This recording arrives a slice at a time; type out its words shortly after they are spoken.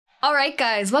All right,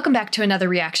 guys, welcome back to another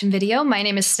reaction video. My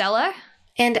name is Stella.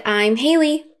 And I'm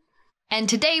Hayley. And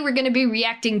today we're going to be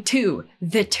reacting to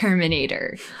The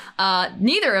Terminator.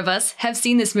 Neither of us have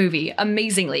seen this movie,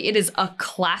 amazingly. It is a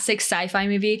classic sci-fi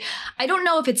movie. I don't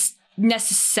know if it's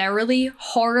necessarily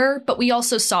horror, but we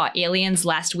also saw Aliens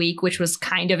last week, which was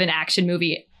kind of an action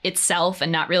movie itself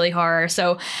and not really horror.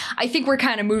 So I think we're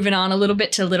kind of moving on a little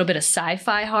bit to a little bit of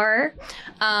sci-fi horror.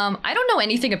 I don't know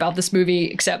anything about this movie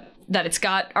except that it's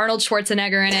got Arnold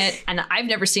Schwarzenegger in it, and I've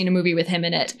never seen a movie with him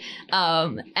in it,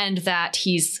 and that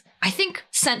he's, I think,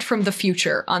 sent from the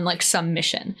future on like some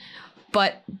mission.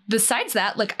 But besides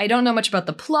that, like, I don't know much about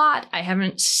the plot. I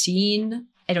haven't seen,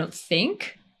 I don't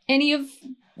think, any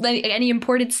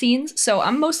imported scenes, so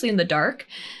I'm mostly in the dark.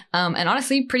 And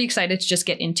honestly, pretty excited to just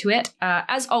get into it.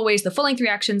 As always, the full-length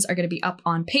reactions are going to be up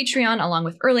on Patreon, along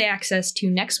with early access to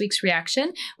next week's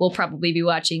reaction. We'll probably be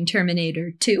watching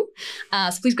Terminator 2.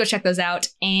 So please go check those out.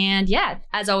 And yeah,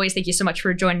 as always, thank you so much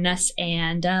for joining us.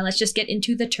 And let's just get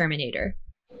into The Terminator.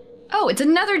 Oh, it's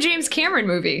another James Cameron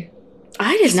movie.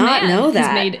 I did not know that.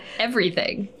 He's made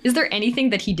everything. Is there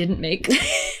anything that he didn't make?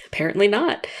 Apparently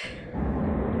not.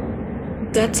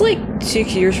 That's like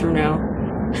 6 years from now.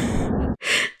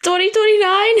 2029?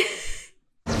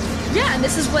 Yeah, and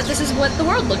this is what the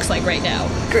world looks like right now.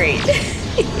 Great.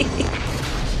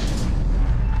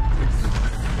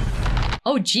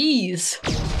 Oh, geez.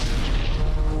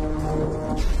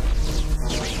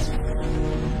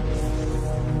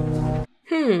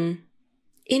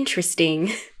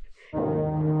 Interesting.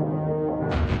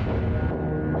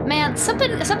 Man,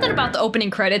 something about the opening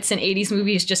credits in 80s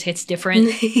movies just hits different.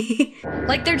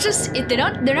 Like they're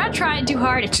not trying too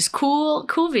hard. It's just cool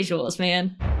visuals,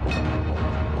 man.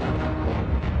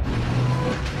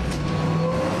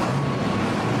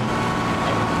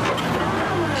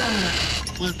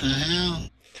 What the hell?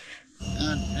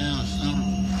 Goddamn son.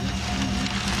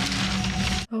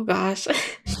 Oh gosh.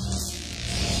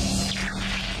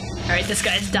 All right, this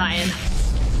guy's dying.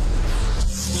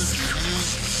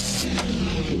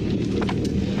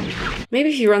 Maybe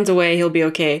if he runs away, he'll be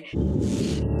okay.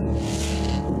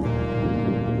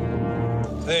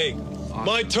 Hey,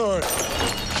 my turn.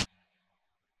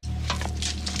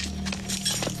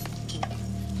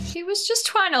 He was just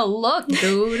trying to look,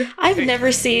 dude. I've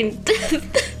never seen...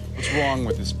 What's wrong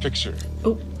with this picture?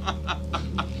 Oh.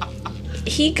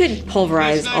 He could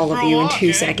pulverize all of you in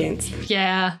 2 seconds.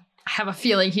 Yeah, I have a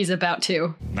feeling he's about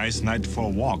to. Nice night for a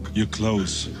walk. Your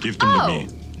clothes. Give them to me.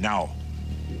 Now.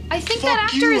 I think Fuck that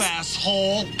actor you, is...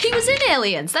 asshole. He was in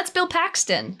Aliens. That's Bill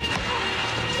Paxton.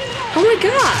 Oh my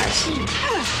gosh.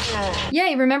 Yeah,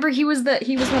 you remember he was one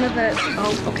of the...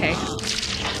 Oh, okay.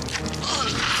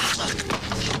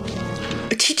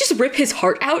 Did he just rip his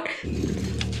heart out?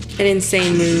 An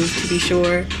insane move, to be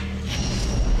sure.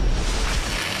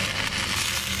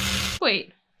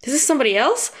 Wait. Is this somebody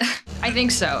else? I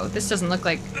think so. This doesn't look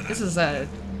like... This is a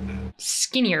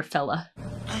skinnier fella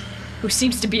who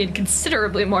seems to be in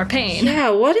considerably more pain.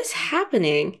 Yeah, what is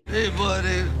happening? Hey,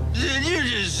 buddy, did you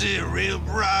just see a real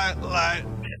bright light?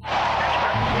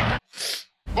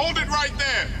 Hold it right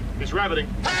there. It's rabbiting.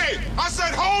 Hey, I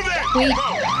said hold it. Wait.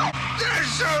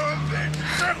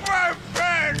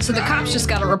 So the cops just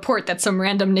got a report that some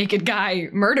random naked guy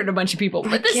murdered a bunch of people,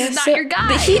 but this is not your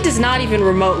guy. He does not even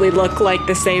remotely look like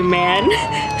the same man.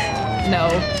 No,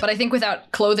 but I think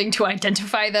without clothing to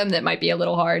identify them, that might be a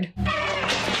little hard.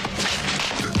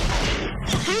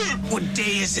 What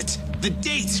day is it? The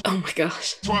date? Oh my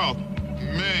gosh. 12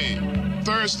 May,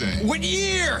 Thursday. What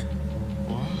year?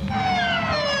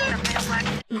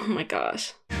 Oh my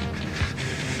gosh.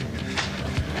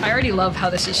 I already love how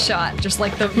this is shot, just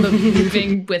like the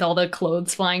moving with all the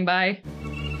clothes flying by.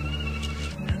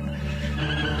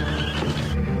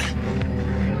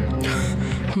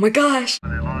 Oh my gosh.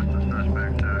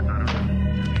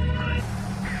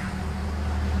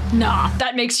 Nah,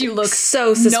 that makes you look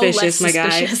so suspicious, no less my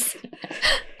guy. suspicious.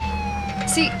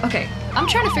 See, okay, I'm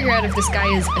trying to figure out if this guy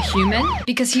is a human,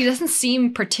 because he doesn't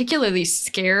seem particularly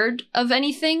scared of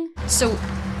anything, so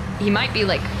he might be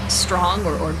like strong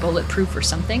or bulletproof or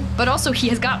something, but also he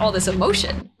has got all this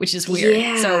emotion, which is weird.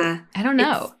 Yeah. So I don't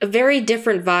know. It's a very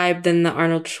different vibe than the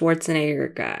Arnold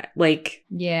Schwarzenegger guy, like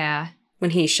Yeah.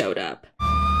 when he showed up.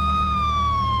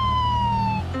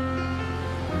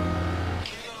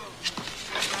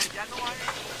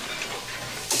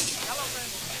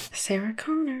 Sarah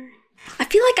Connor. I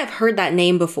feel like I've heard that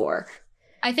name before.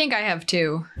 I think I have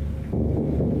too.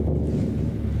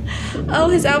 Oh,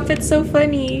 his outfit's so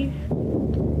funny.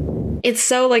 It's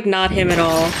so, like, not him at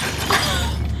all.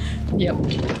 Yep.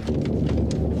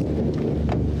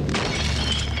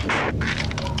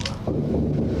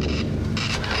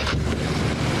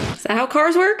 Is that how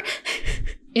cars work?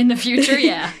 In the future,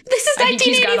 yeah. This is 1984. I think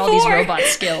he's got all these robot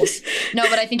skills. No,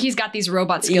 but I think he's got these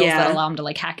robot skills Yeah. that allow him to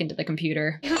like hack into the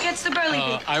computer. Who gets the burly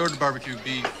beef? I ordered barbecue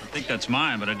beef. I think that's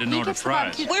mine, but I didn't order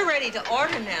fries. We're ready to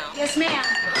order now. Yes, ma'am.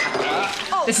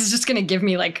 This is just gonna give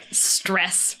me like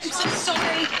stress. I'm so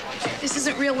sorry. This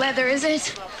isn't real leather, is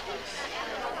it?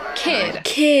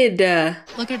 Kid.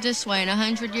 Look at it this way, in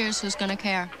 100 years, who's gonna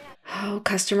care? Oh,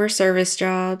 customer service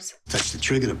jobs. Touch the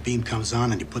trigger, the beam comes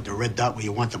on, and you put the red dot where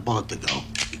you want the bullet to go.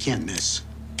 You can't miss.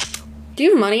 Do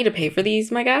you have money to pay for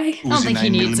these, my guy? I don't think he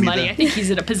needs money. I think he's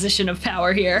in a position of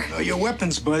power here. Your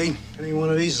weapons, buddy. Any one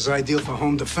of these is ideal for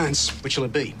home defense. Which will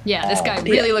it be? Yeah, this guy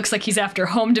really looks like he's after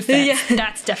home defense. Yeah.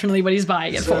 That's definitely what he's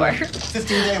buying it for.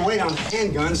 15-day wait on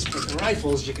handguns, but the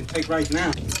rifles you can take right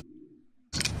now.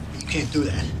 You can't do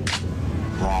that.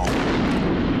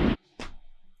 Wrong.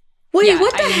 Wait, Yeah,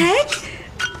 what the I- heck?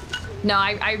 No,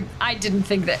 I didn't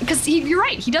think that. Because you're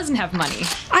right, he doesn't have money.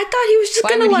 I thought he was just Why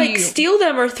gonna would like he- steal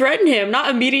them or threaten him, not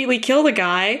immediately kill the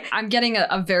guy. I'm getting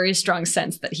a very strong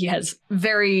sense that he has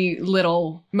very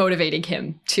little motivating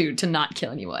him to not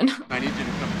kill anyone. I need you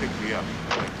to come pick me up.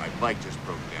 My bike just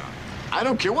broke down. I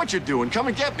don't care what you're doing. Come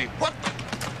and get me. What?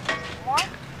 What?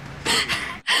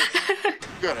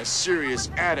 You got a serious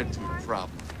attitude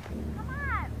problem.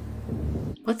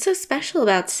 What's so special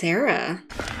about Sarah?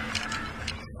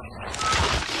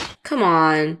 Come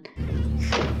on.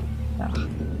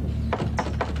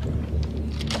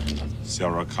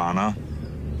 Sarah Connor.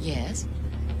 Yes.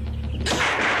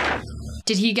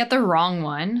 Did he get the wrong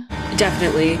one?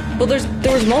 Definitely. Well,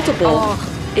 there was multiple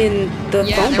in the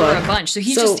Yeah, phone there book. were a bunch. So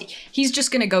he's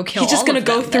just gonna go kill. He's just all gonna of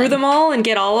go them, through then. them all and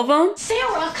get all of them.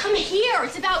 Sarah, come here.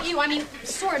 It's about you. I mean,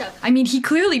 sort of. I mean, he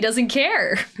clearly doesn't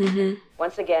care.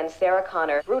 Once again, Sarah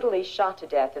Connor brutally shot to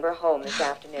death in her home this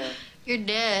afternoon. You're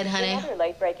dead, honey. Other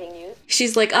late-breaking news.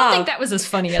 She's like, I don't oh. think that was as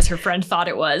funny as her friend thought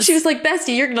it was. She was like,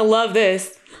 Bestie, you're gonna love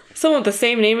this. Someone with the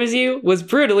same name as you was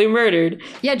brutally murdered.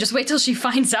 Yeah, just wait till she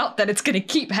finds out that it's gonna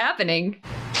keep happening.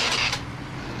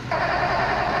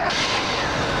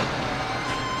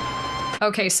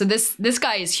 Okay, so this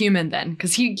guy is human then,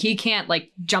 because he can't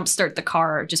like jumpstart the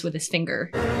car just with his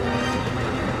finger.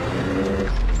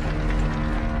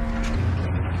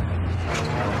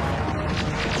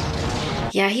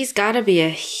 Yeah, he's gotta be a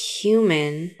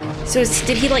human. So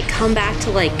did he like come back to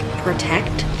like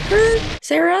protect her,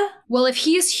 Sarah? Well, if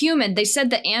he's human, they said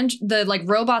the like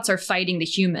robots are fighting the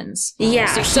humans. Yeah,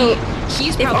 So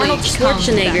he's if probably Arnold come back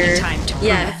in Schwarzenegger- time to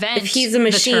yeah, prevent if he's a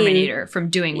machine- the Terminator from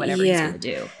doing whatever he's Yeah. gonna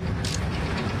do.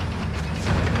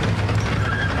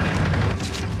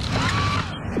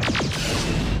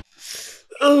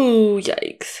 Oh,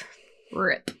 yikes.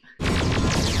 Rip.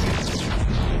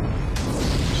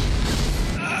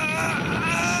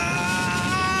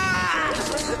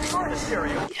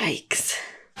 Yikes.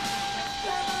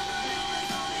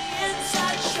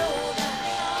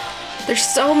 There's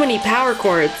so many power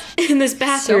cords in this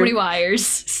bathroom. So many wires.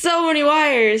 So many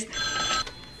wires.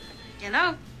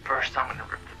 Hello. First, I'm gonna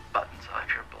rip the buttons off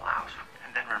your blouse,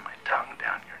 and then run my tongue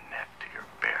down your neck to your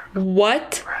bare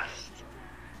What? breast,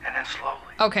 and then slowly.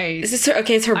 Okay. Is this her?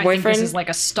 Okay, it's her I think boyfriend. this is like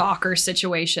a stalker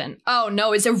situation. Oh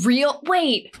no, is it real?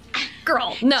 Wait,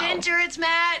 girl, no. Ginger, it's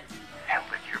Matt. And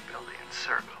lick your belly in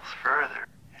circles further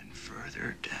and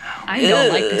further down. I don't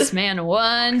like this man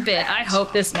one bit. I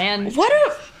hope this man What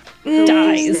a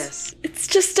dies. It's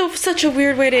just such a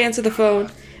weird way to answer the phone.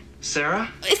 Sarah?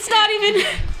 It's not even.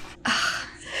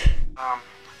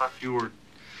 Thought you were.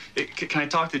 Can I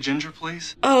talk to Ginger,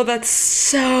 please? Oh, that's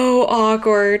so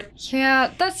awkward.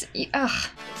 Yeah, that's. Ugh.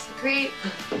 Great.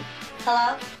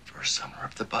 Hello? First, I'm gonna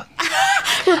rip the button.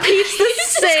 Repeats the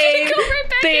same Go right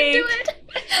back thing. into it.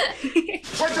 Wait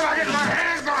till I get my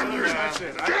hands on you!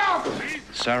 Get off!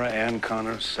 Sarah Ann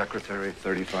Connor, Secretary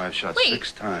 35, shot Wait.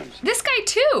 6 times. This guy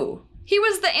too. He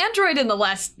was the android in Oh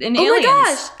Aliens. my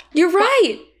gosh, you're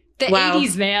right. The Wow.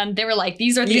 80s, man. They were like,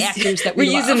 these are the actors that we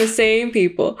We're love. using the same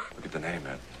people. Look at the name,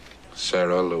 Ed.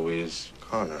 Sarah Louise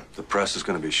Connor. The press is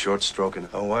going to be short-stroking.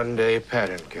 A one-day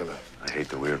pattern killer. I hate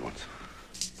the weird ones.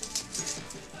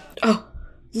 Oh,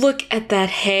 look at that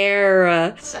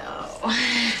hair. So.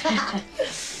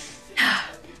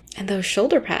 And those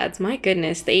shoulder pads. My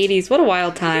goodness, the 80s. What a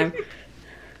wild time.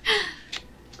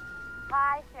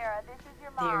 Hi, Sarah. This is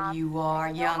your mom. There you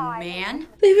are, young man.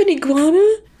 They have an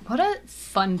iguana? What a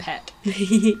fun pet.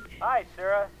 Hi,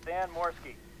 Sarah. Stan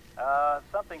Morsky.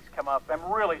 Something's come up.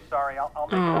 I'm really sorry. I'll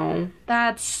make Oh.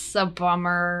 That's a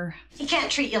bummer. He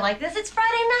can't treat you like this. It's Friday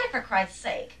night, for Christ's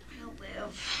sake. I'll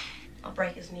live. I'll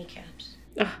break his kneecaps.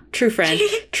 Oh, true friend.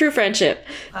 True friendship.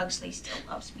 Pugsley still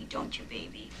loves me, don't you,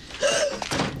 baby?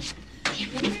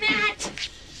 Damn it, Matt!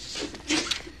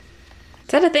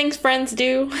 that a thing friends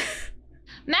do?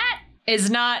 Matt is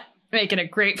not making a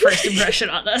great first impression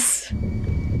on us.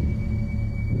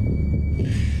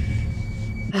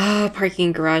 Oh,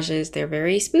 parking garages, they're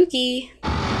very spooky.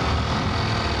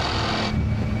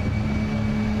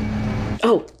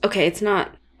 Oh, okay, it's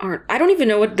not I don't even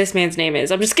know what this man's name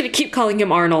is. I'm just gonna keep calling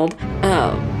him Arnold.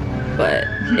 But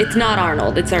it's not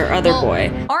Arnold, it's our other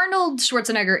boy. Arnold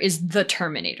Schwarzenegger is the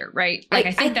Terminator, right? Like,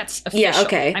 I think that's official. Yeah,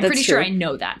 okay, I'm pretty sure I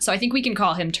know that. So I think we can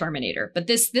call him Terminator. But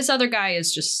this other guy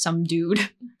is just some dude.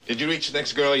 Did you reach the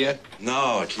next girl yet?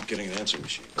 No, I keep getting an answer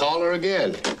machine. Call her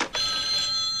again.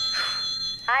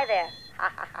 Hi there.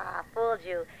 Ha ha ha. Fooled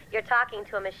you. You're talking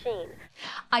to a machine.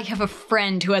 I have a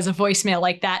friend who has a voicemail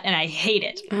like that, and I hate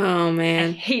it. Oh, man.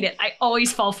 I hate it. I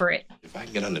always fall for it. If I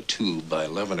can get on the tube by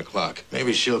 11 o'clock,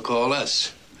 maybe she'll call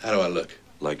us. How do I look?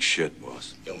 Like shit,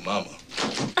 boss. Your mama.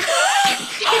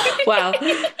 Wow.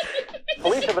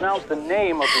 Police have announced the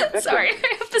name of the victim. Sorry,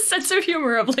 I have the sense of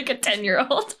humor of like a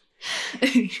 10-year-old.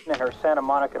 In her Santa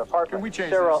Monica apartment,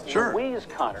 Sarah Louise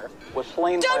Connor was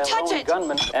slain by a lone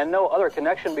gunman, and no other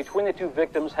connection between the two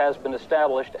victims has been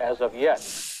established as of yet.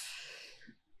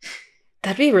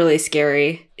 That'd be really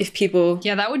scary if people,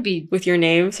 yeah, that would be with your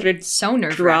name started so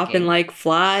nerve-wracking. Dropping like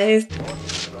flies.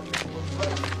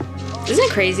 Isn't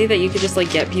it crazy that you could just like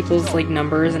get people's like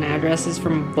numbers and addresses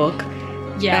from a book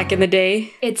back in the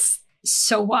day? It's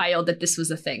so wild that this was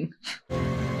a thing.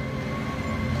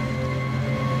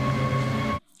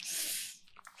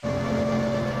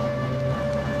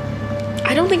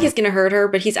 I don't think he's gonna hurt her,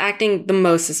 but he's acting the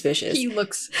most suspicious. He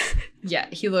looks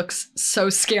so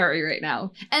scary right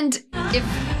now. And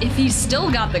if he's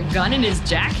still got the gun in his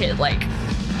jacket, like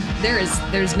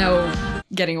there's no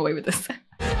getting away with this.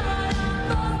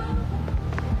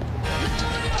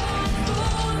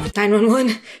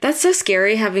 911. That's so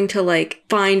scary having to like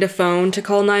find a phone to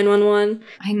call 911.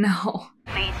 I know.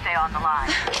 Please stay on the line.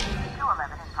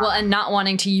 Well, and not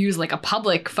wanting to use like a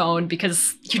public phone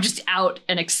because you're just out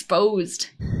and exposed.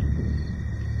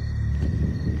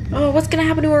 Oh, what's gonna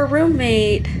happen to her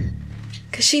roommate?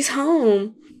 Cause she's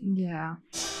home. Yeah.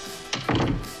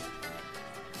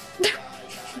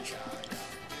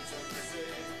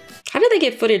 How did they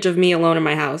get footage of me alone in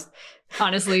my house?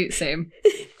 Honestly, same.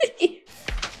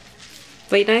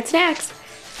 Late night snacks.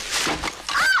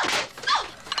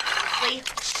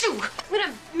 Shoo! I'm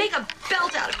gonna make a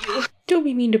belt out of you. Don't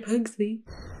be mean to Pugsley.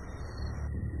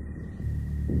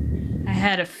 I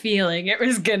had a feeling it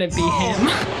was gonna be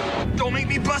him. Don't make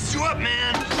me bust you up,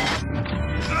 man.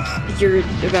 You're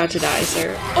about to die,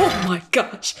 sir. Oh my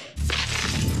gosh.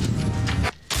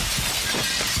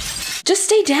 Just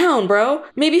stay down, bro.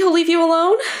 Maybe he'll leave you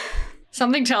alone.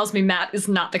 Something tells me Matt is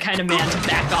not the kind of man to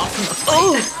back off from a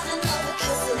fight.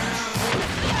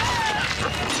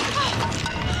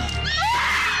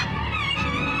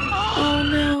 Oh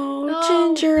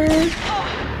no, Ginger.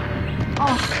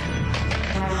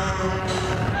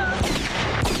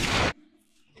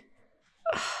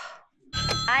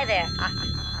 Hi there.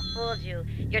 Fooled you.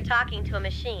 You're talking to a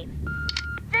machine.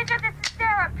 Ginger, this is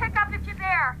Sarah. Pick up if you're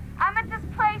there. I'm at this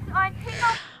place on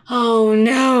Tingle. Oh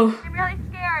no. I'm really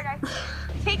scared. I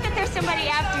think that there's somebody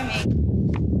after me.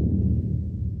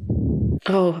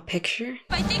 Oh, a picture?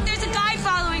 I think there's a guy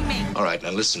following me. All right,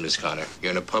 now listen, Miss Connor.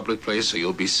 You're in a public place, so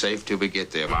you'll be safe till we get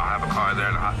there. I'll have a car there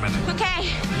in a hot minute. Okay.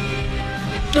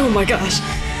 Oh my gosh.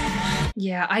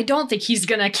 Yeah, I don't think he's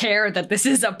gonna care that this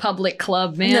is a public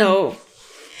club, man. No,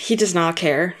 he does not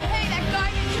care. Hey, that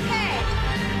guy needs to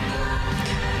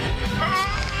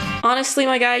pay. Honestly,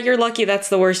 my guy, you're lucky that's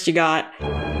the worst you got.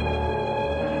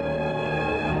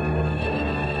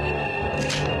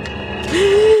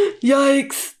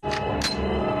 Yikes.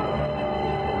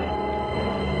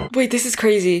 Wait, this is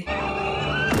crazy.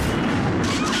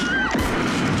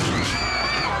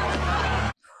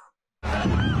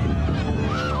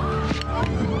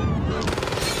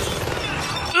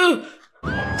 Ugh.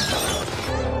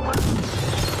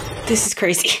 This is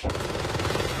crazy.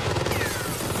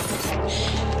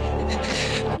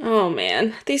 Oh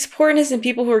man, these poor innocent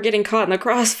people who are getting caught in the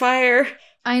crossfire.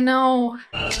 I know.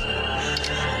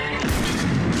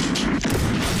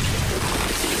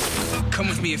 Come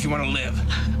with me if you want to live.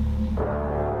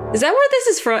 Is that where this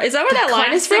is from? Is that where that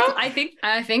line is from? I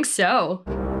think so.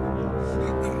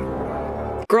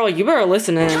 Girl, you better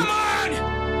listen to him. Come on!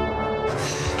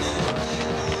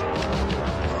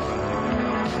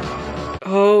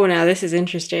 Oh, now this is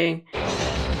interesting.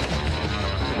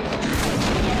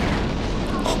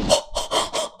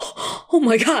 Oh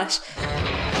my gosh.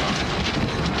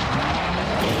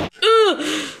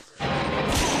 Ugh.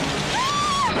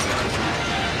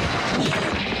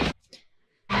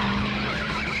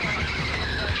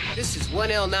 This is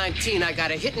 1L19. I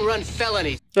got a hit-and-run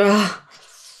felony. Ugh.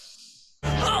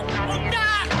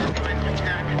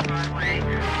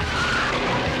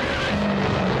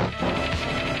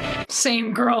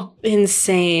 Same girl.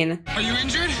 Insane. Are you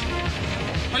injured?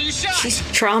 Are you shot? She's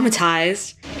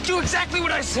traumatized. Do exactly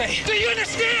what I say. Do you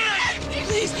understand?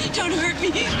 Please, don't hurt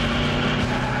me.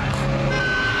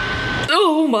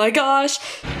 Oh my gosh.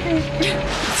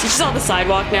 She's on the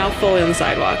sidewalk now, fully on the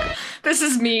sidewalk. This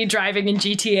is me driving in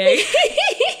GTA.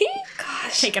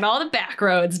 Gosh. Taking all the back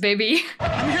roads, baby.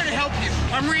 I'm here to help you.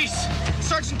 I'm Reese.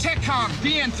 Sergeant TechCom,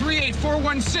 BN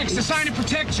 38416, assigned to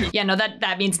protect you. Yeah, no,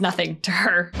 that means nothing to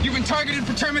her. You've been targeted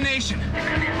for termination.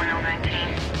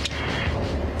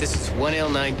 This is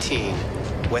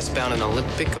 1L19. Westbound and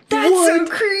Olympic. That's so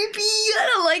creepy. I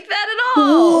don't like that at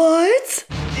all. What?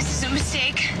 This is a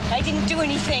mistake. I didn't do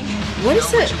anything. What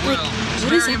is it? It's Like,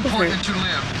 what is very up with important her? that you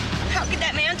live. How could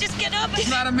that man just get up? He's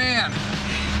not a man.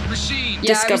 Machine.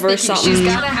 Yeah, Discover I was thinking something.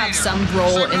 she's got to have some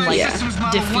role in like Yeah.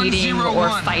 defeating or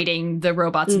 101. fighting the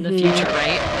robots in the future,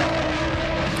 right?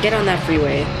 Get on that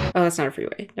freeway. Oh, that's not a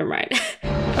freeway. Never mind.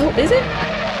 Oh, is it?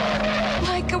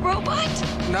 Like a robot?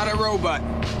 Not a robot.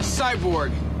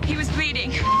 Cyborg. He was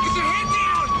bleeding. Get your head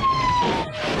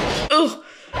down!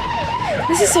 Ugh.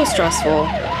 This is so stressful.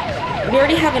 We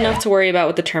already have enough to worry about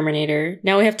with the Terminator.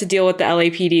 Now we have to deal with the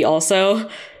LAPD also.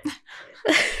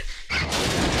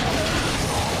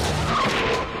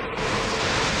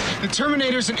 The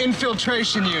Terminator's an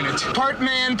infiltration unit. Part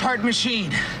man, part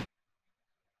machine.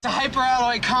 It's a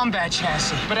hyperalloy combat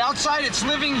chassis, but outside it's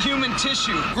living human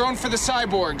tissue, grown for the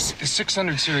cyborgs. The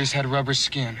 600 series had rubber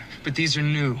skin, but these are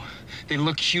new. They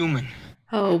look human.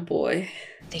 Oh boy.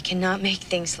 They cannot make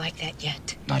things like that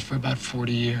yet. Not for about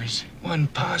 40 years. One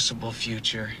possible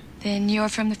future. Then you're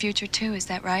from the future too, is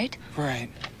that right? Right.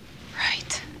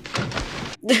 Right.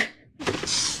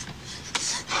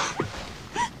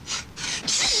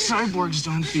 Cyborgs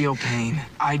don't feel pain.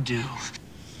 I do.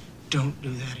 Don't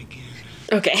do that again.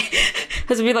 Okay.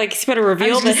 Because we like, you better I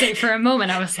reveal was gonna this. say for a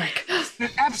moment, I was like,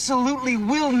 It absolutely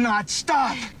will not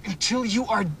stop until you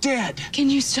are dead. Can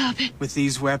you stop it? With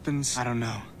these weapons, I don't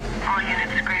know. All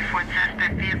units, grade 4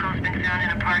 suspect vehicle's been found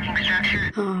in a parking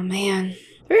structure. Oh man.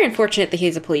 Very unfortunate that he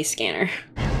has a police scanner.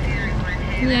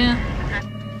 yeah.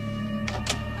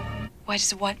 Why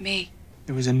does it want me?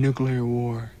 There was a nuclear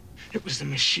war. It was the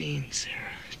machines, Sarah.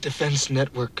 Defense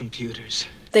network computers.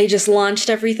 They just launched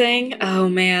everything? Oh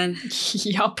man.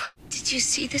 Yup. Did you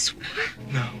see this war?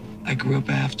 No, I grew up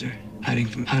after, hiding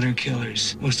from hunter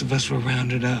killers. Most of us were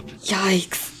rounded up,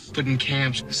 Yikes. put in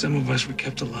camps. Some of us were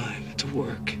kept alive to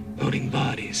work, loading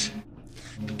bodies.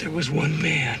 But there was one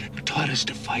man who taught us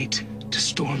to fight, to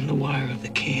storm the wire of the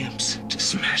camps, to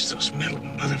smash those metal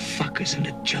motherfuckers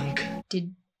into junk.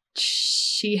 Did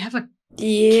she have a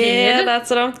Yeah, kid? that's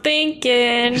what I'm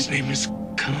thinking. His name is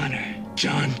Connor.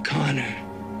 John Connor.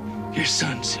 Your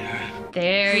son, Sarah.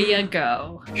 There you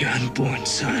go. Your unborn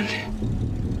son.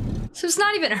 So it's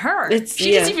not even her.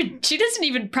 She doesn't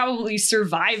even probably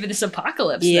survive this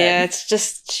apocalypse. Yeah, then. it's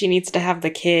just she needs to have the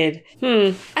kid.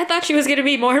 I thought she was gonna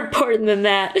be more important than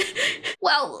that.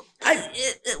 Well,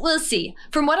 we'll see.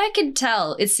 From what I can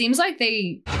tell, it seems like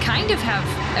they kind of have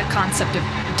a concept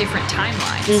of different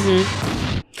timelines.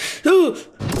 Ooh.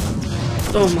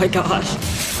 Oh my gosh.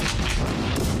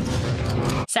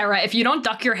 Sarah, if you don't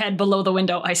duck your head below the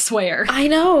window, I swear. I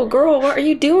know, girl, what are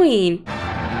you doing?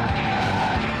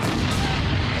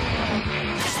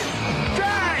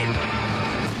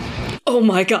 Oh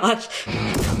my gosh.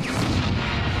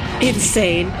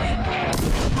 Insane.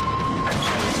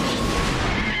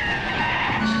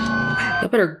 You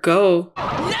better go.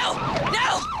 No!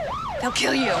 No! They'll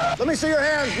kill you. Let me see your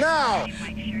hands now.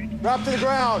 Drop to the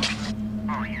ground.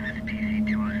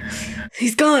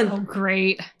 He's gone. Oh,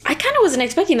 great. I kind of wasn't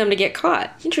expecting them to get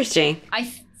caught. Interesting. I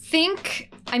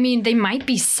think, they might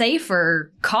be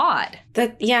safer caught.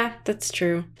 Yeah, that's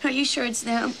true. Are you sure it's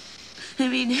them? I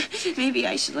mean, maybe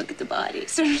I should look at the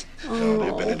bodies. No,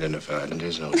 they've been identified and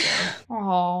there's no doubt.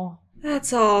 Oh.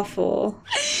 That's awful.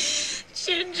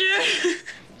 Ginger.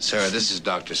 Sarah, this is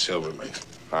Dr. Silverman.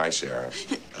 Hi, Sarah.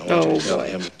 I want you to tell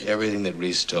him everything that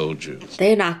Reese told you.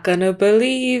 They're not gonna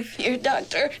believe. Your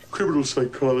doctor. Criminal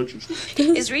psychologist.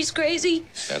 Is Reese crazy?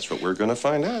 That's what we're gonna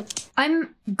find out.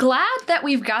 I'm glad that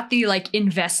we've got the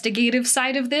investigative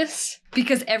side of this,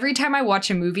 because every time I watch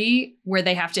a movie where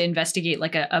they have to investigate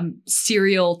like a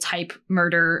serial type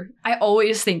murder, I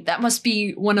always think that must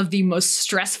be one of the most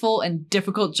stressful and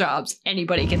difficult jobs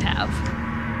anybody can have.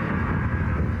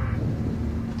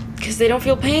 Because they don't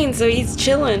feel pain, so he's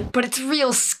chilling. But it's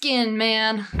real skin,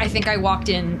 man. I think I walked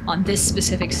in on this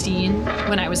specific scene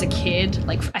when I was a kid.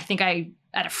 Like, I think I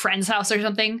at a friend's house or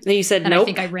something. And you said and nope. I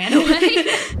think I ran away.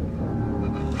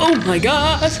 Oh my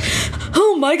gosh!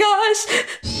 Oh my gosh!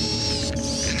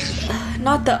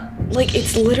 Not the, like,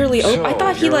 it's literally open. I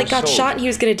thought he, like, got shot and he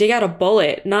was gonna dig out a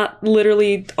bullet, not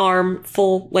literally arm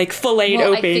full, like, filleted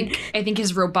open. I think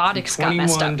his robotics got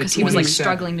messed up because he was, like,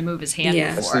 struggling to move his hand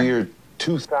before. That's the year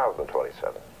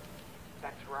 2027.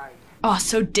 That's right. Oh,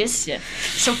 so distant.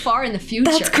 So far in the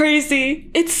future. That's crazy.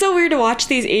 It's so weird to watch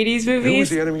these 80s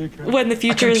movies when the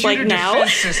future is like now.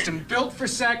 Defense system built for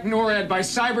SAC NORAD by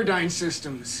Cyberdyne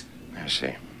Systems. I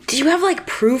see. Do you have, like,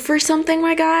 proof or something,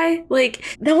 my guy?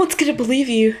 Like, no one's gonna believe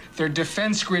you. Their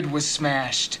defense grid was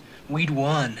smashed. We'd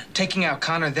won. Taking out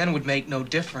Connor then would make no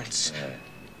difference.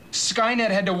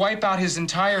 Skynet had to wipe out his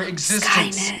entire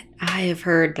existence. Skynet. I have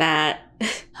heard that.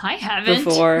 I haven't.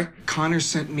 Before. Connor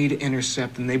sent me to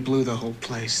intercept and they blew the whole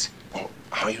place. Well,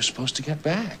 how are you supposed to get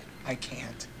back? I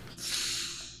can't.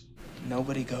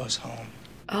 Nobody goes home.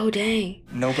 Oh, dang.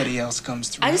 Nobody else comes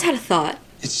through. I just had a thought.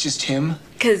 It's just him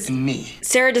and me.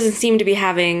 Sarah doesn't seem to be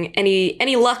having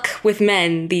any luck with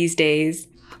men these days.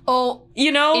 Oh,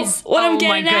 you know what I'm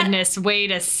getting at? Oh my goodness, wait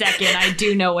a second. I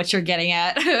do know what you're getting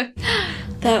at.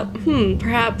 That,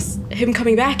 perhaps him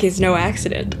coming back is no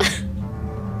accident.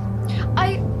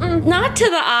 Not to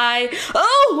the eye.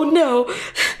 Oh, no.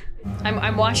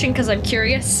 I'm watching because I'm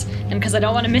curious and because I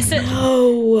don't want to miss it.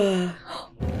 No.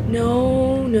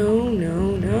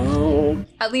 No.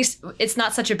 At least it's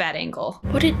not such a bad angle.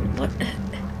 What?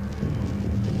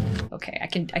 Okay, I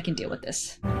can deal with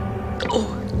this.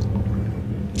 Oh.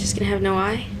 Just gonna have no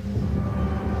eye?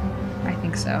 I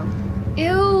think so.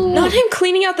 Ew. Not him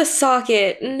cleaning out the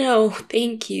socket. No,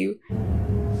 thank you.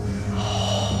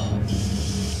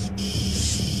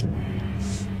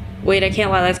 Wait, I can't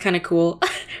lie, that's kind of cool.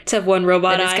 To have one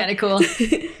robot eye. That is kind of cool.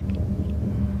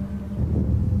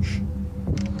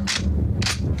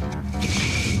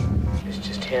 It's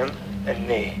just him and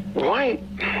me. Why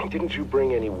didn't you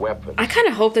bring any weapons? I kind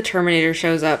of hope the Terminator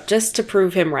shows up just to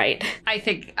prove him right. I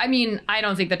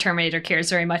don't think the Terminator cares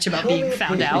very much about being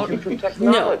found out.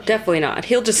 No, definitely not.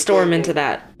 He'll just storm into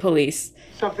that police.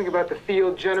 Something about the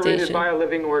field generated Station. by a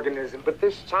living organism. But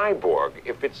this cyborg,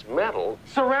 if it's metal...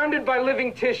 Surrounded by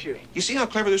living tissue. You see how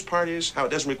clever this part is? How it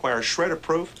doesn't require a shred of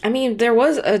proof? I mean, there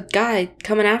was a guy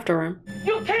coming after him.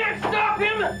 You can't stop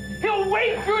him! He'll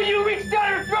wait for you, reach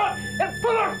down her throat, and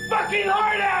pull her fucking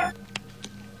heart out!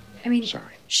 I mean,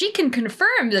 she can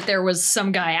confirm that there was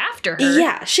some guy after her.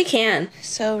 Yeah, she can.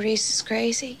 So Reese is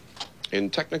crazy? In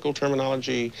technical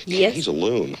terminology, yes. He's a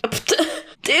loon.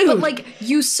 Dude. But, like,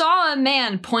 you saw a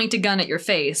man point a gun at your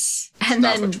face, and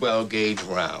Stop then a 12-gauge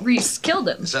round. Reese killed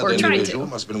him, This or other tried individual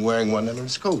to. must have been wearing one under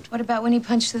his coat. What about when he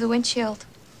punched through the windshield?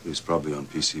 He was probably on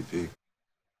PCP.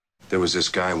 There was this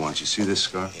guy once. You see this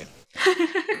scar? Yeah.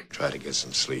 Try to get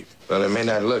some sleep. Well, it may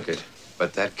not look it,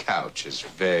 but that couch is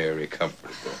very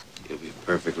comfortable. You'll be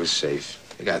perfectly safe.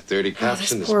 You got 30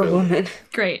 cops in this poor building. woman.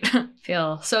 Great.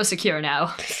 Feel so secure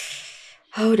now.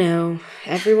 Oh no,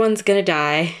 everyone's gonna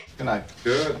die. Good night.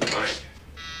 Good night.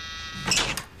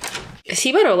 Is he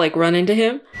about to, like, run into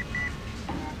him?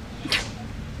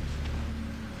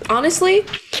 Honestly? Are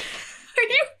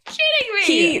you kidding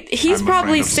me? He's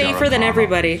probably safer than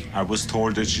everybody. I was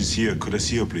told that she's here. Could I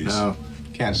see her, please? No,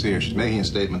 can't see her. She's making a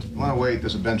statement. You want to wait?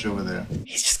 There's a bench over there.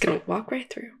 He's just gonna walk right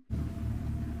through.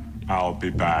 I'll be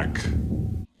back.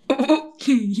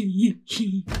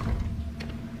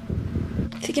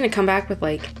 Is he gonna come back with,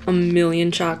 like, a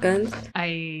million shotguns?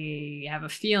 I have a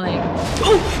feeling.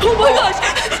 Oh my gosh!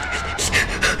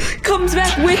 Comes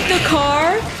back with the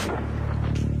car?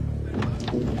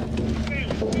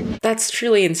 That's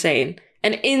truly insane.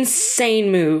 An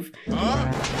insane move.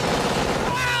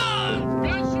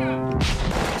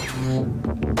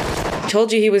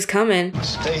 Told you he was coming.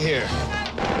 Stay here.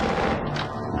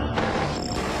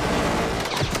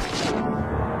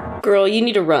 Girl, you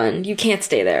need to run. You can't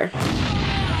stay there.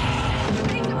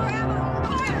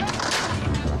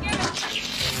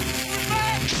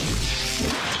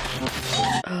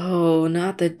 Oh,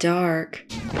 not the dark.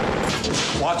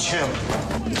 Watch him.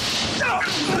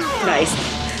 Nice.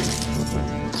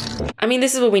 I mean,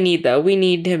 this is what we need, though. We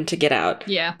need him to get out.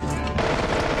 Yeah.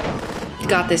 You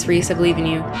got this, Reese. I believe in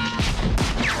you.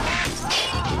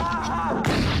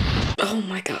 Oh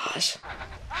my gosh.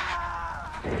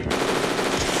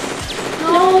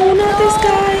 No, not this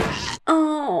guy.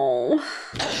 Oh.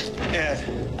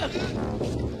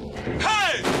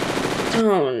 Hey!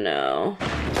 Oh no.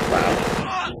 Wow.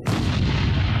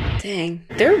 Dang.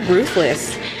 They're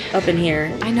ruthless. up in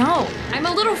here. I know. I'm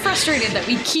a little frustrated that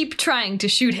we keep trying to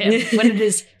shoot him when it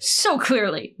is so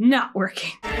clearly not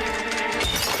working.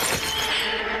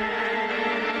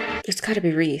 It's gotta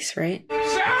be Reese, right?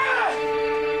 Reese!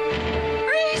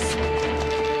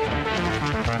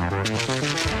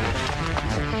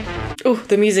 Oh,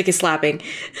 the music is slapping.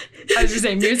 I was gonna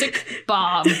say, music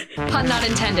bomb. Pun not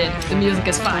intended. The music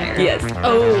is fire. Yes.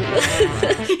 Oh.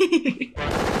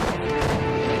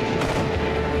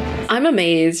 I'm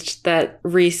amazed that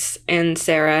Reese and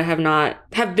Sarah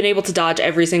have been able to dodge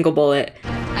every single bullet.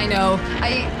 I know.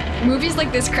 Movies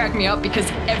like this crack me up because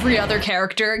every other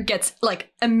character gets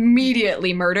like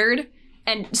immediately murdered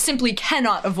and simply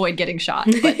cannot avoid getting shot.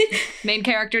 But main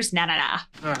characters, nah. All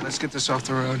right, let's get this off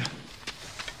the road.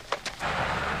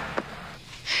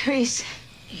 Reese,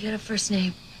 you got a first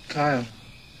name. Kyle.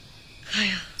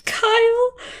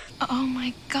 Kyle? Oh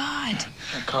my God.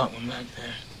 I caught one back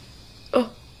there.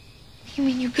 Oh. You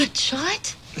mean you got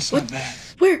shot? It's not bad.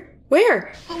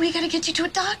 Where? Well, we gotta get you to a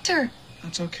doctor.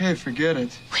 That's okay, forget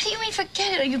it. What do you mean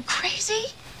forget it? Are you crazy?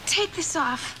 Take this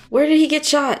off. Where did he get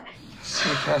shot? So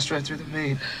it passed right through the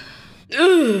meat.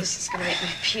 Ugh. This is gonna make me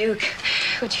puke.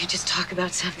 Would you just talk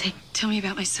about something? Tell me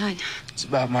about my son. It's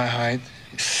about my height.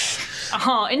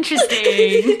 Oh, interesting.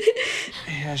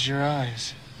 He has your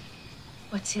eyes.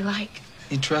 What's he like?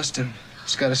 You trust him.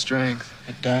 He's got a strength.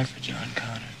 I'd die for John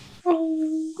Connor.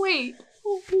 Oh. Wait.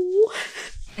 Oh.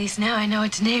 At least now I know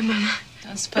what to name him.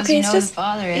 Don't suppose Okay, you know who the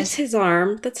father is. It's his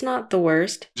arm. That's not the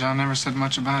worst. John never said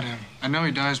much about him. I know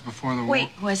he dies before the war. Wait,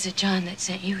 was it John that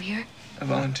sent you here? I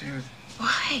volunteered.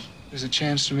 Why? There's a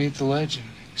chance to meet the legend,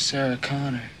 Sarah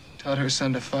Connor. Taught her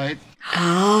son to fight,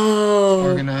 Oh.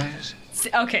 organize,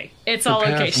 Okay, it's all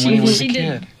prepare okay. for when he was She a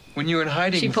did. kid. When you were in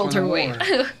hiding She before pulled the her war. weight.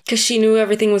 Because she knew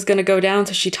everything was gonna go down,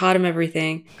 so she taught him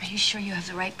everything. Are you sure you have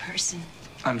the right person?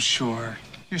 I'm sure.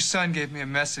 Your son gave me a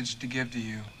message to give to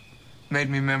you.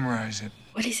 Made me memorize it.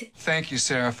 What is it? Thank you,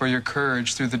 Sarah, for your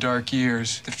courage through the dark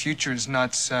years. The future is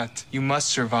not set. You must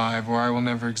survive or I will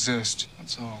never exist.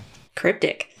 That's all.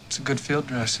 Cryptic. It's a good field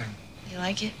dressing. You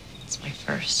like it? It's my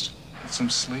first. Get some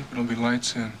sleep. It'll be light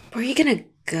soon. Where are you gonna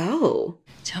go?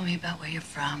 Tell me about where you're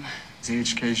from.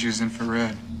 ZHK's use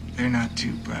infrared. They're not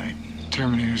too bright.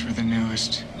 Terminators were the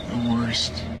newest. The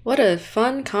worst. What a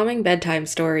fun, calming bedtime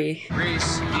story.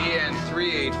 Reese, EN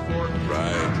 384.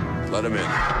 Right. Let him in.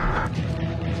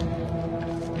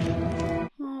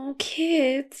 Oh,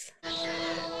 kids.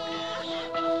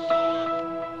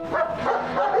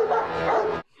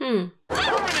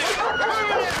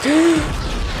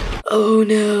 Oh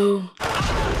no.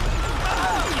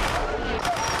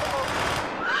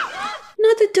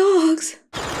 Not the dogs.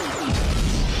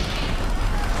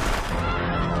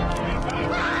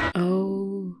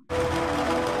 Oh.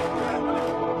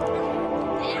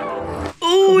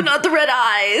 Ooh, not the red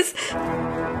eyes.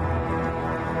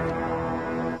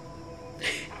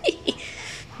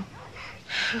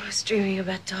 I was dreaming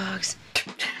about dogs.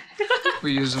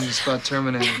 We use them to spot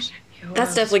Terminators.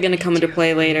 That's definitely going to come into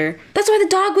play later. That's why the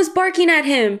dog was barking at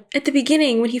him at the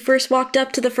beginning when he first walked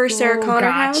up to the first Sarah Connor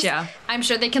house. Gotcha. I'm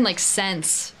sure they can like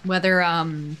sense whether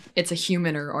it's a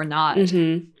human or not.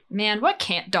 Mm-hmm. Man, what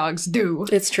can't dogs do?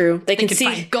 It's true. They can see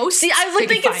find ghosts. See, I was like,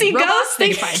 they can see robots, ghosts.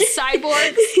 They can find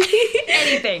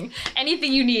cyborgs.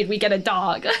 Anything you need, we get a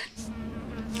dog.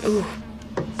 Ooh.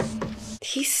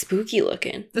 He's spooky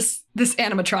looking. This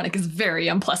animatronic is very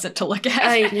unpleasant to look at.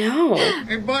 I know.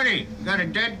 Hey, buddy, got a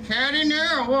dead cat in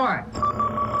there or what?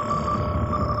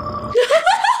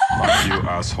 Fuck you,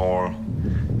 asshole.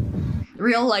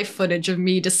 Real life footage of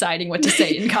me deciding what to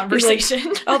say in conversation.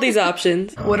 Like, all these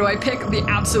options. What do I pick? The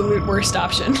absolute worst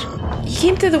option. You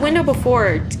came through the window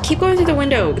before. Keep going through the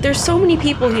window. There's so many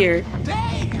people here.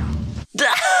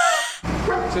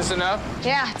 Is this enough?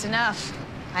 Yeah, it's enough.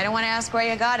 I don't want to ask where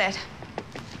you got it.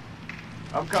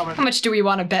 I'm coming. How much do we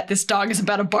want to bet this dog is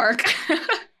about to bark?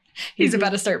 He's about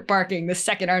to start barking the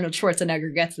second Arnold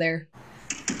Schwarzenegger gets there.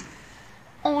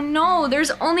 Oh no, there's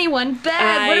only one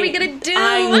bed. What are we gonna do?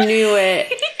 I knew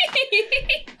it.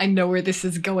 I know where this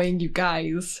is going, you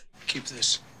guys. Keep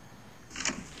this.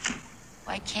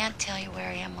 I can't tell you where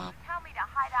I am, Mom. Tell me to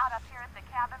hide out up here in the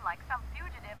cabin like some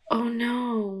fugitive. Oh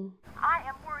no. I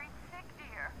am worried sick,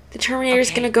 dear. The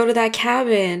Terminator's gonna go to that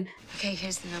cabin. Okay,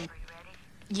 here's the number. You ready?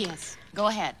 Yes. Go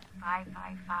ahead.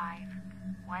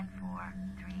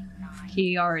 555-1439.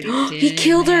 He already did. He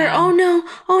killed her. Oh no.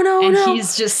 Oh no. And no.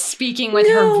 he's just speaking with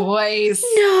her voice.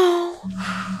 No.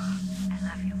 I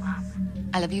love you, Mom.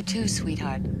 I love you too,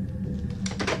 sweetheart.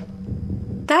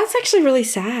 That's actually really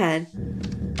sad.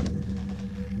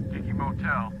 Tiki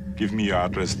Motel. Give me your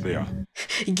address there.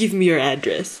 Give me your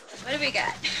address. What do we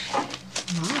got?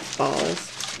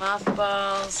 Mothballs.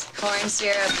 Mothballs, corn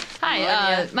syrup.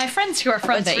 Hi, my friends who are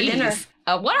from the 80s.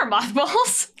 What are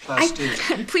mothballs?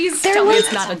 Please They're tell me like-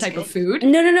 it's not a type of food.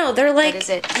 No. They're like, is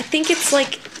it? I think it's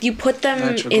like you put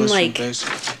them in like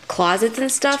closets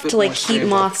and stuff to like keep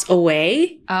moths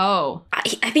away. Oh.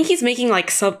 I think he's making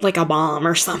like a bomb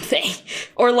or something,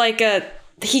 or like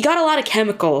he got a lot of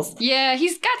chemicals. Yeah,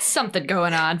 he's got something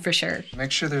going on for sure.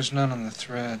 Make sure there's none on the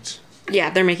threads.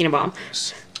 Yeah, they're making a bomb.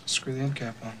 Screw the end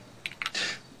cap on.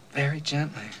 Very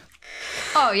gently.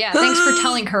 Oh yeah, thanks for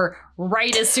telling her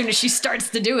right as soon as she starts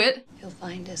to do it. He'll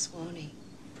find us, won't he?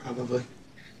 Probably.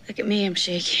 Look at me, I'm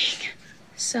shaking.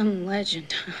 Some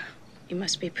legend. You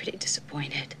must be pretty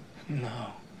disappointed. No,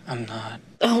 I'm not.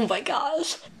 Oh my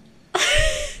gosh.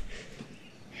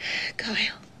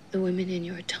 Kyle, the women in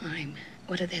your time,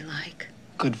 what are they like?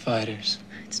 Good fighters.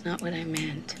 It's not what I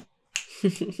meant.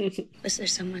 Was there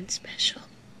someone special?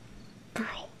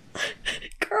 Girl.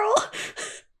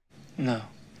 No,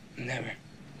 never. I'm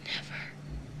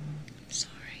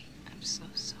sorry. I'm so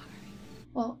sorry.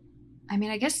 Well, I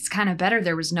mean, I guess it's kind of better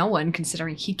there was no one,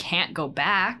 considering he can't go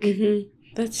back. Mm-hmm.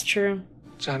 That's true.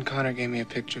 John Connor gave me a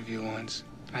picture of you once.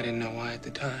 I didn't know why at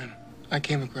the time. I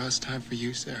came across time for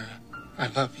you, Sarah. I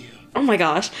love you. Oh my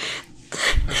gosh.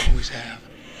 I always have.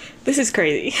 This is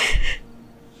crazy.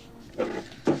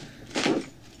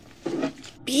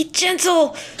 Be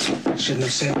gentle. Shouldn't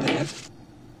have said that.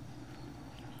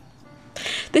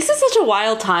 This is such a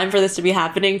wild time for this to be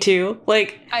happening too.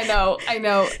 Like, I know.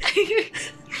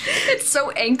 It's so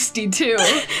angsty too.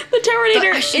 The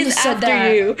Terminator is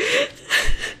after you.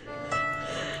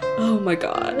 Oh my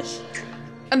gosh.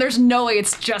 And there's no way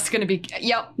it's just gonna be.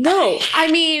 Yep. No, I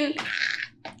mean,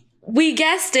 we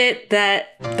guessed it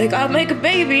that they gotta make a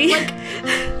baby. Like,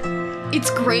 it's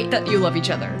great that you love each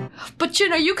other, but you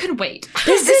know you can wait.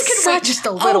 This is can wait such just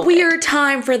a little weird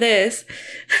time for this.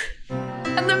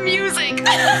 And the music.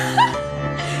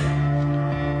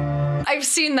 I've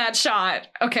seen that shot.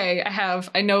 Okay, I have.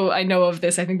 I know of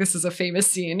this. I think this is a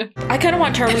famous scene. I kind of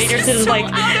want Terminator to just so like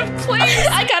out of place.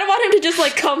 I kind of want him to just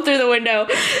like come through the window.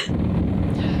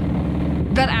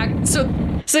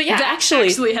 So yeah, that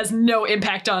actually has no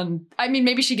impact on. I mean,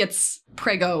 maybe she gets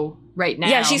prego right now.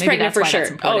 Yeah, she's maybe pregnant for that's why sure.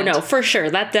 that's Oh important. no, for sure.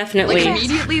 That definitely. Like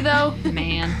immediately though,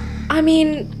 man. I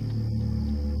mean,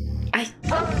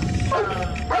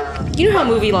 you know how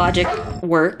movie logic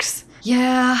works.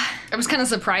 Yeah. I was kind of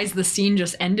surprised the scene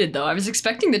just ended though. I was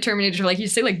expecting the Terminator to, like you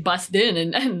say, like bust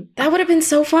in and that would have been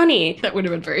so funny. That would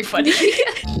have been very funny.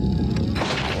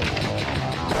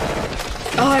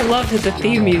 Oh, I love the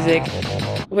theme music.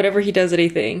 Whatever he does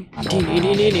anything.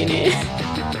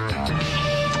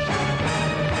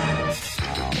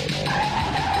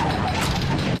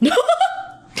 No.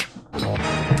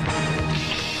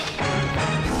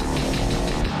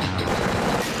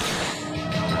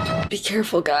 Be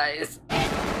careful, guys.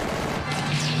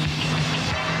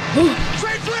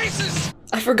 Trade places!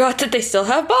 I forgot that they still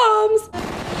have bombs.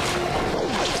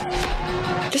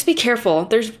 Just be careful.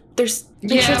 There's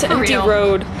make sure it's an empty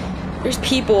road. There's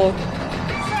people.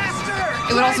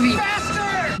 It would also be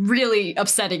really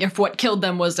upsetting if what killed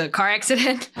them was a car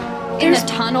accident. In the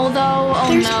tunnel though? Oh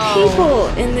There's no. people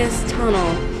in this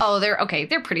tunnel. Oh, they're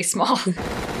pretty small. You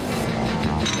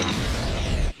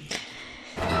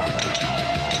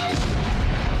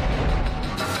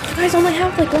guys only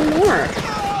have like one more.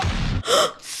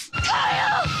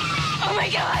 Kyle! Oh my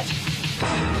god!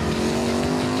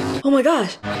 Oh my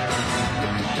gosh.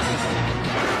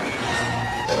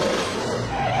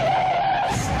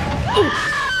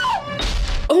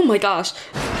 Oh my gosh.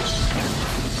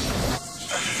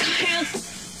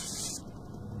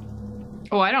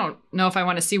 Oh, I don't know if I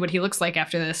want to see what he looks like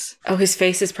after this. Oh, his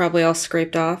face is probably all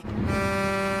scraped off.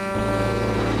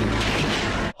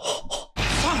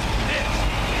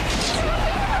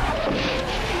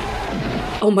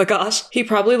 Oh my gosh, he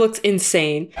probably looks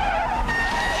insane.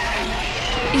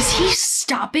 Is he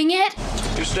stopping it?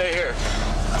 You stay here.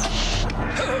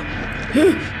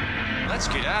 Let's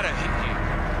get out of here.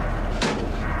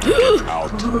 Get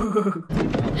out.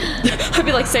 I'd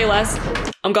be like, say less.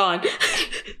 I'm gone.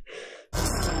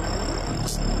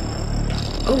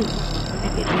 Oh,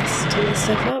 maybe I messed this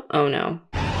stuff up. Oh no.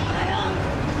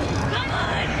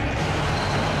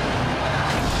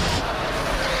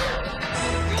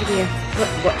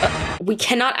 We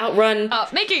cannot outrun.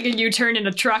 Making a U-turn in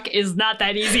a truck is not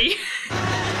that easy.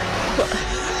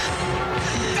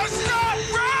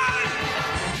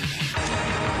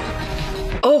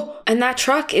 Oh, and that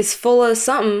truck is full of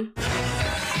something.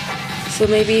 So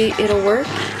maybe it'll work.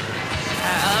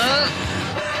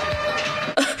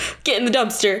 Get in the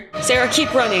dumpster. Sarah,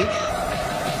 keep running.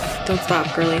 Don't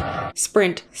stop, girly.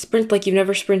 Sprint. Sprint like you've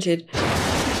never sprinted.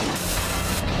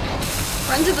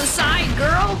 Run to the side,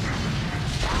 girl!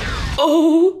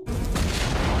 Oh!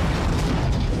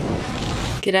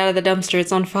 Get out of the dumpster,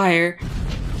 it's on fire.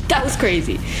 That was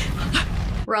crazy.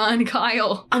 Run,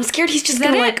 Kyle. I'm scared he's just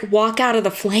gonna like walk out of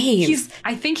the flames.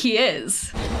 I think he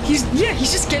is. He's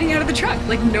just getting out of the truck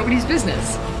like nobody's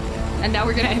business. And now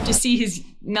we're gonna have to see his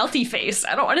melty face.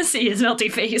 I don't wanna see his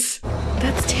melty face.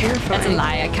 That's terrifying. That's a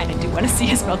lie, I kinda do wanna see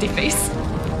his melty face.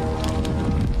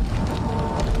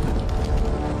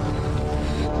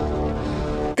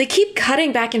 They keep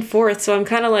cutting back and forth, so I'm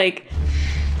kinda like...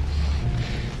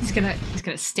 He's gonna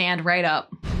stand right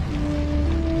up.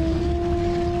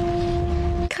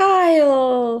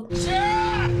 Kyle!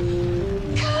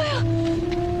 Kyle!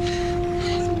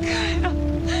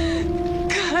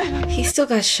 He still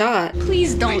got shot.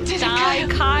 Please don't die,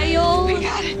 Kyle! We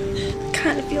got it.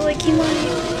 Kinda feel like he might.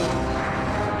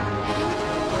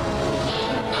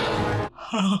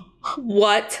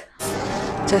 What?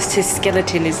 Just his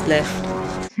skeleton is left.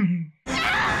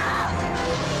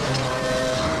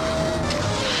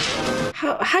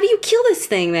 How do you kill this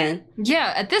thing then?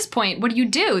 Yeah, at this point, what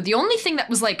do? The only thing that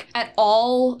was like at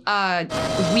all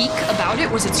weak about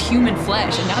it was its human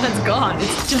flesh, and now that's gone.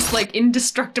 It's just like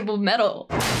indestructible metal.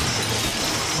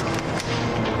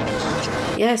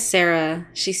 Yes, Sarah,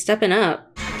 she's stepping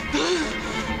up.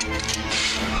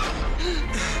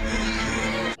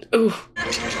 Ooh.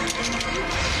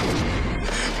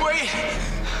 Wait!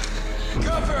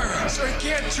 Cover so he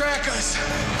can't track us.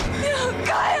 No,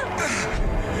 Kyle!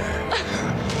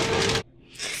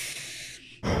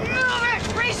 Move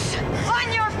it, Reese!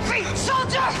 On your feet,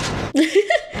 soldier!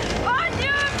 On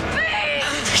your feet!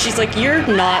 She's like, you're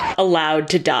not allowed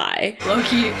to die.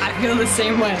 Loki, I feel the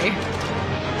same way.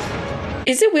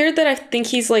 Is it weird that I think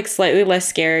he's like slightly less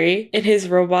scary in his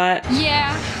robot?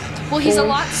 Yeah. Well, he's a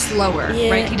lot slower,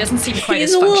 right? He doesn't seem quite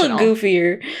as functional. functional. He's a little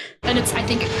goofier. And it's, I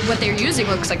think what they're using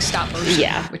looks like stop motion.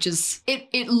 Yeah. Which is,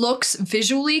 it looks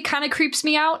visually kind of creeps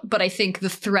me out, but I think the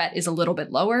threat is a little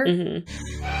bit lower. Mm-hmm.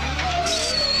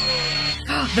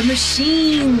 The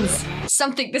machines!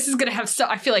 Something, this is gonna have,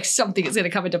 I feel like something is gonna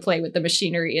come into play with the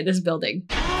machinery in this building.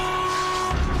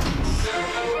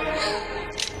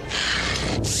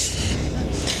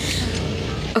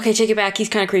 Okay, take it back. He's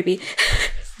kind of creepy.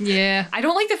 Yeah. I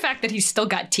don't like the fact that he's still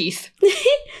got teeth.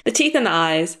 The teeth and the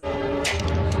eyes.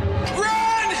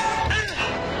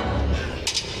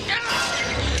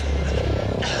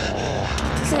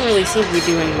 Doesn't really seem to be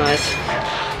doing much.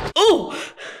 Oh!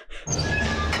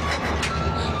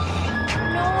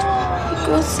 No!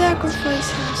 Go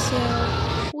sacrifice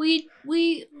himself. We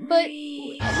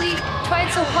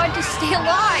tried so hard to stay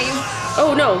alive.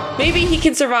 Oh no, maybe he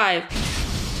can survive.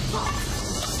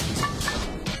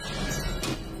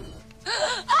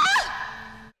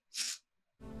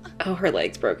 Oh, her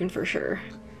leg's broken for sure.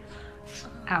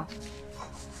 Ow.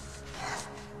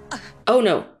 Oh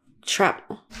no,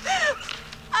 shrapnel.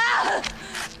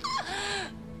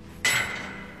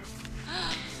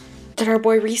 Did our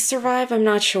boy Reese survive? I'm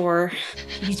not sure.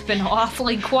 He's been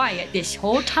awfully quiet this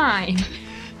whole time.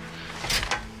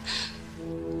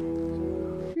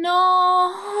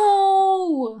 No!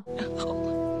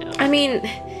 I mean,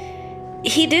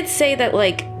 he did say that,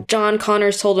 like, John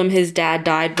Connors told him his dad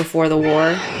died before the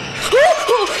war.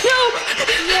 Oh,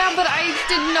 no! Yeah, but I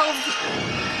didn't know.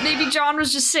 Maybe John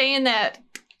was just saying that.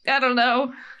 I don't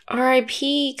know.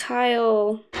 R.I.P.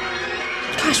 Kyle.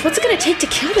 Gosh, what's it gonna take to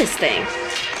kill this thing?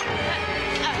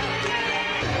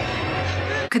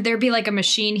 Could there be like a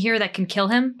machine here that can kill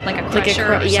him, like a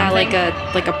crusher? Or yeah, something?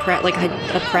 like a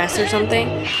press or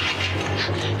something.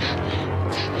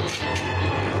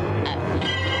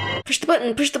 Push the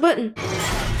button. Push the button.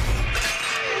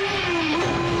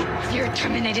 You're a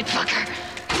terminated fucker.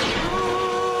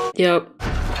 Yep.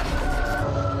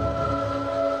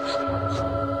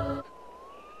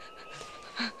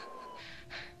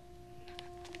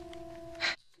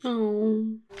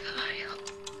 Oh.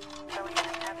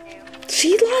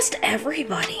 She lost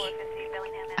everybody.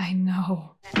 I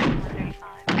know.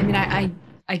 I mean,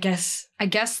 I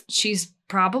guess she's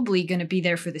probably gonna be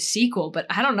there for the sequel, but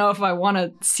I don't know if I want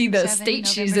to see the state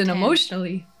she's in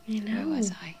emotionally. You know. Where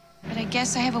was I? But I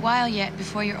guess I have a while yet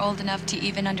before you're old enough to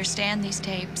even understand these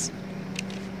tapes.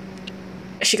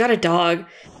 She got a dog.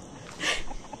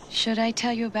 Should I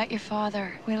tell you about your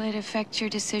father? Will it affect your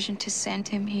decision to send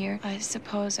him here? I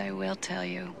suppose I will tell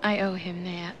you. I owe him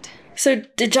that. So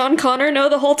did John Connor know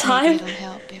the whole time? Maybe it'll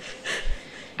help if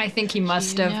I think he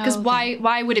must have, because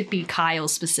why would it be Kyle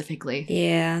specifically?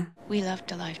 Yeah. We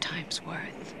loved a lifetime's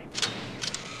worth.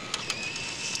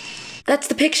 That's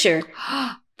the picture.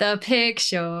 The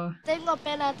picture. Tengo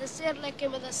pena decirle que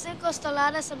me da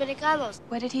 $5 americanos.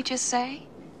 What did he just say?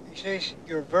 He says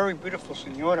you're very beautiful,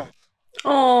 señora.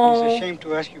 Oh. He's ashamed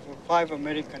to ask you for $5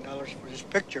 American for this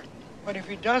picture. But if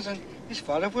he doesn't, his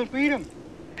father will beat him.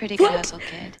 Pretty good hustle,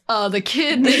 kid. The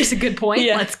kid makes a good point.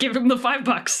 Yeah. Let's give him the $5.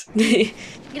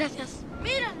 Gracias.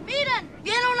 Miren, miren,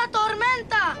 viene una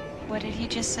tormenta. What did he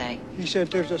just say? He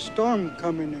said there's a storm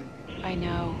coming in. I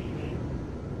know.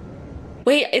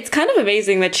 Wait, it's kind of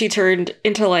amazing that she turned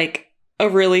into like a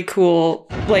really cool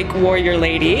like warrior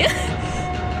lady.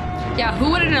 Yeah,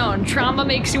 who would have known? Trauma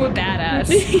makes you a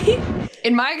badass.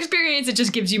 In my experience, it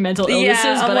just gives you mental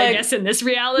illnesses, but I guess in this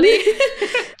reality...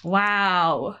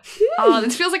 Wow. Oh,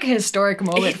 this feels like a historic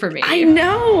moment for me. I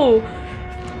know.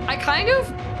 I kind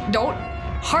of don't...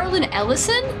 Harlan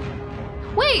Ellison?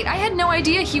 Wait, I had no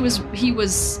idea he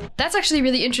was... That's actually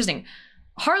really interesting.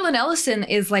 Harlan Ellison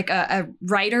is like a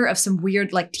writer of some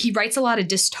weird... Like, he writes a lot of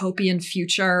dystopian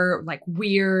future, like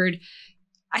weird...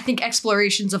 I think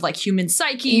explorations of like human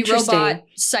psyche, robot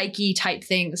psyche type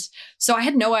things. So I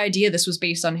had no idea this was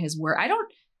based on his work.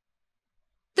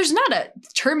 There's not a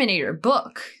Terminator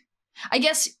book. I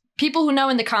guess people who know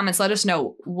in the comments, let us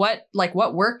know what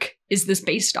work is this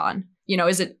based on? You know,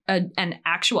 is it an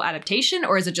actual adaptation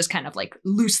or is it just kind of like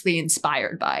loosely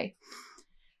inspired by?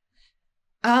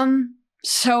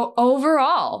 So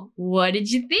overall, what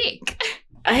did you think?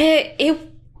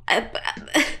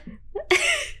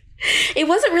 It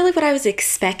wasn't really what I was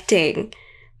expecting.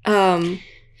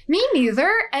 Me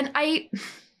neither. And I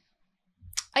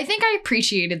think I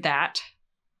appreciated that.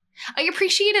 I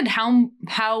appreciated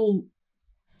how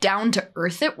down to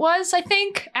earth it was, I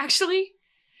think, actually.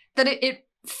 That it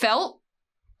felt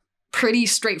pretty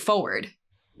straightforward.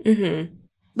 Mm-hmm.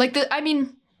 Like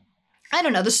I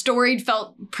don't know, the story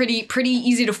felt pretty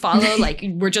easy to follow. Like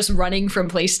we're just running from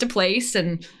place to place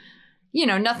and you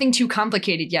know, nothing too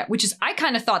complicated yet, which is, I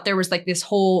kind of thought there was like this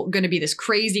whole, going to be this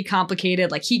crazy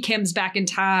complicated, like he comes back in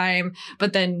time,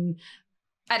 but then,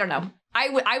 I don't know.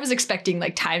 I was expecting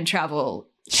like time travel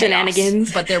shenanigans,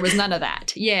 chaos, but there was none of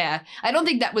that. Yeah. I don't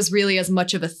think that was really as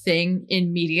much of a thing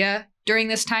in media during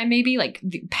this time, maybe like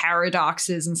the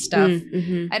paradoxes and stuff.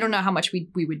 Mm-hmm. I don't know how much we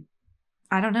would,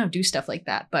 I don't know, do stuff like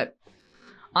that. But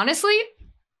honestly,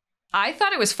 I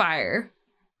thought it was fire.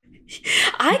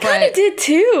 I kind of did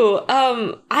too.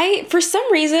 For some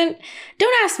reason,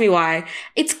 don't ask me why.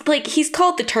 It's like he's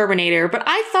called the Terminator, but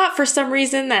I thought for some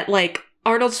reason that like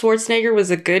Arnold Schwarzenegger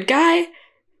was a good guy.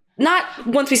 Not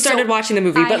once we started watching the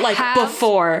movie, but like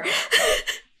before.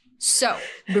 So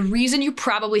the reason you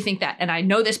probably think that, and I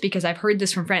know this because I've heard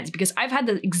this from friends, because I've had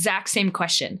the exact same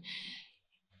question.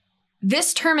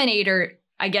 This Terminator,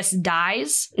 I guess,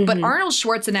 dies, but Arnold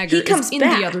Schwarzenegger is in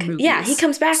the other movies. Yeah, he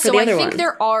comes back for the other one. So I think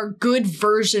there are good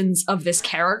versions of this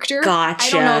character. Gotcha. I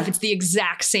don't know if it's the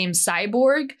exact same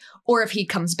cyborg or if he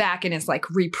comes back and is like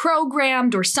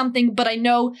reprogrammed or something, but I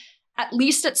know at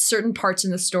least at certain parts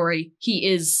in the story, he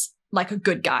is like a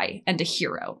good guy and a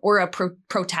hero or a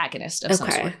protagonist of some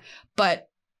sort. But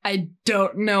I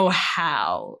don't know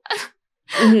how.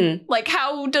 Like,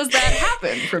 how does that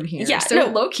happen from here? Yeah, so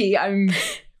low-key, I'm...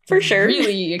 For sure.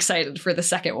 Really excited for the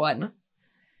second one.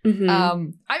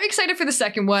 I'm excited for the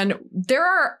second one. There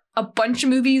are a bunch of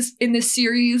movies in this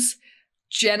series.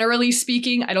 Generally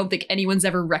speaking, I don't think anyone's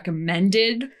ever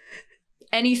recommended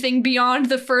anything beyond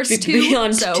the first two.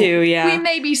 Beyond two, yeah. We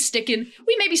may be sticking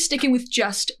with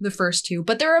just the first two,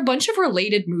 but there are a bunch of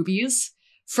related movies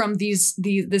from this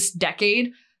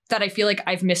decade that I feel like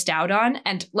I've missed out on.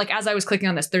 And like as I was clicking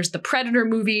on this, there's the Predator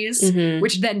movies,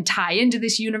 which then tie into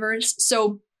this universe.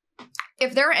 So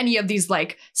if there are any of these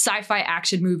like sci-fi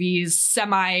action movies,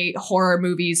 semi-horror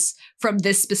movies from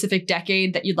this specific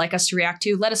decade that you'd like us to react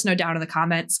to, let us know down in the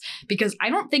comments, because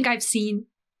I don't think I've seen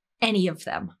any of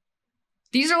them.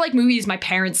 These are like movies my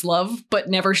parents love, but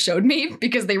never showed me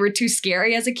because they were too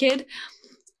scary as a kid.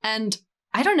 And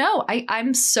I don't know, I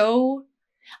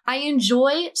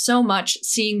enjoy so much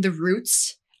seeing the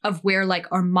roots of where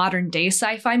like our modern day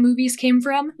sci-fi movies came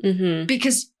from,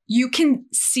 because you can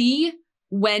see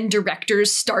when directors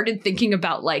started thinking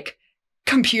about like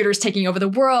computers taking over the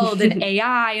world and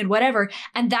AI and whatever.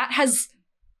 And that has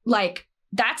like,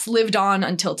 that's lived on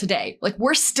until today. Like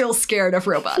we're still scared of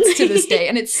robots to this day.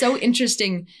 And it's so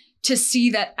interesting to see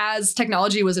that as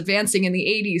technology was advancing in the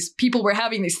 80s, people were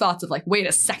having these thoughts of like, wait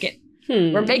a second,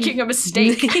 we're making a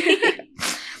mistake.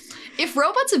 If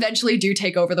robots eventually do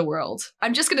take over the world,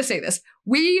 I'm just going to say this.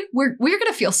 We're going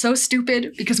to feel so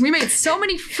stupid because we made so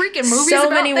many freaking movies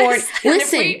about this.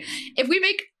 Listen. If we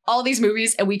make all these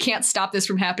movies and we can't stop this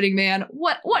from happening, man,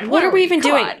 what are we even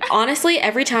doing? Honestly,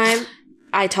 every time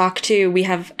we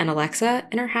have an Alexa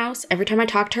in our house. Every time I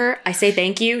talk to her, I say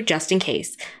thank you just in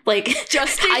case. Like,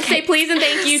 I say please and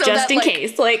thank you so just in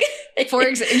case. Like, for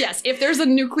example, yes, if there's a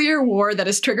nuclear war that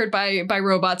is triggered by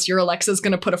robots, your Alexa's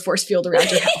going to put a force field around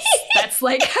your house. That's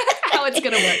like how it's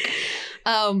going to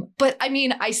work. But I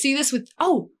mean, I see this with,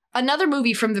 another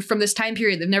movie from this time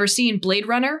period they've never seen, Blade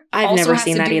Runner. I've never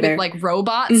seen that either. With, like,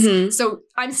 robots. Mm-hmm. So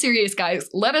I'm serious, guys.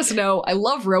 Let us know. I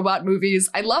love robot movies.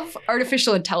 I love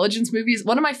artificial intelligence movies.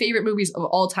 One of my favorite movies of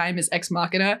all time is Ex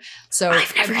Machina. So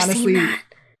I'm honestly,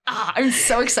 I'm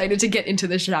so excited to get into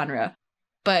this genre.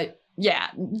 But yeah,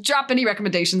 drop any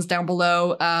recommendations down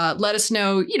below. Let us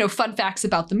know, fun facts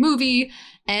about the movie.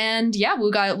 And yeah,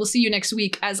 we'll see you next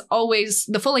week. As always,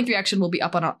 the full-length reaction will be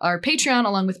up on our Patreon,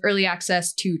 along with early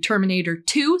access to Terminator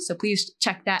 2. So please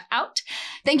check that out.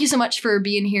 Thank you so much for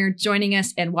being here, joining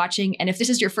us, and watching. And if this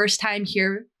is your first time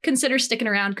here, consider sticking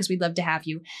around because we'd love to have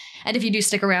you. And if you do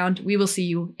stick around, we will see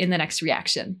you in the next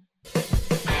reaction.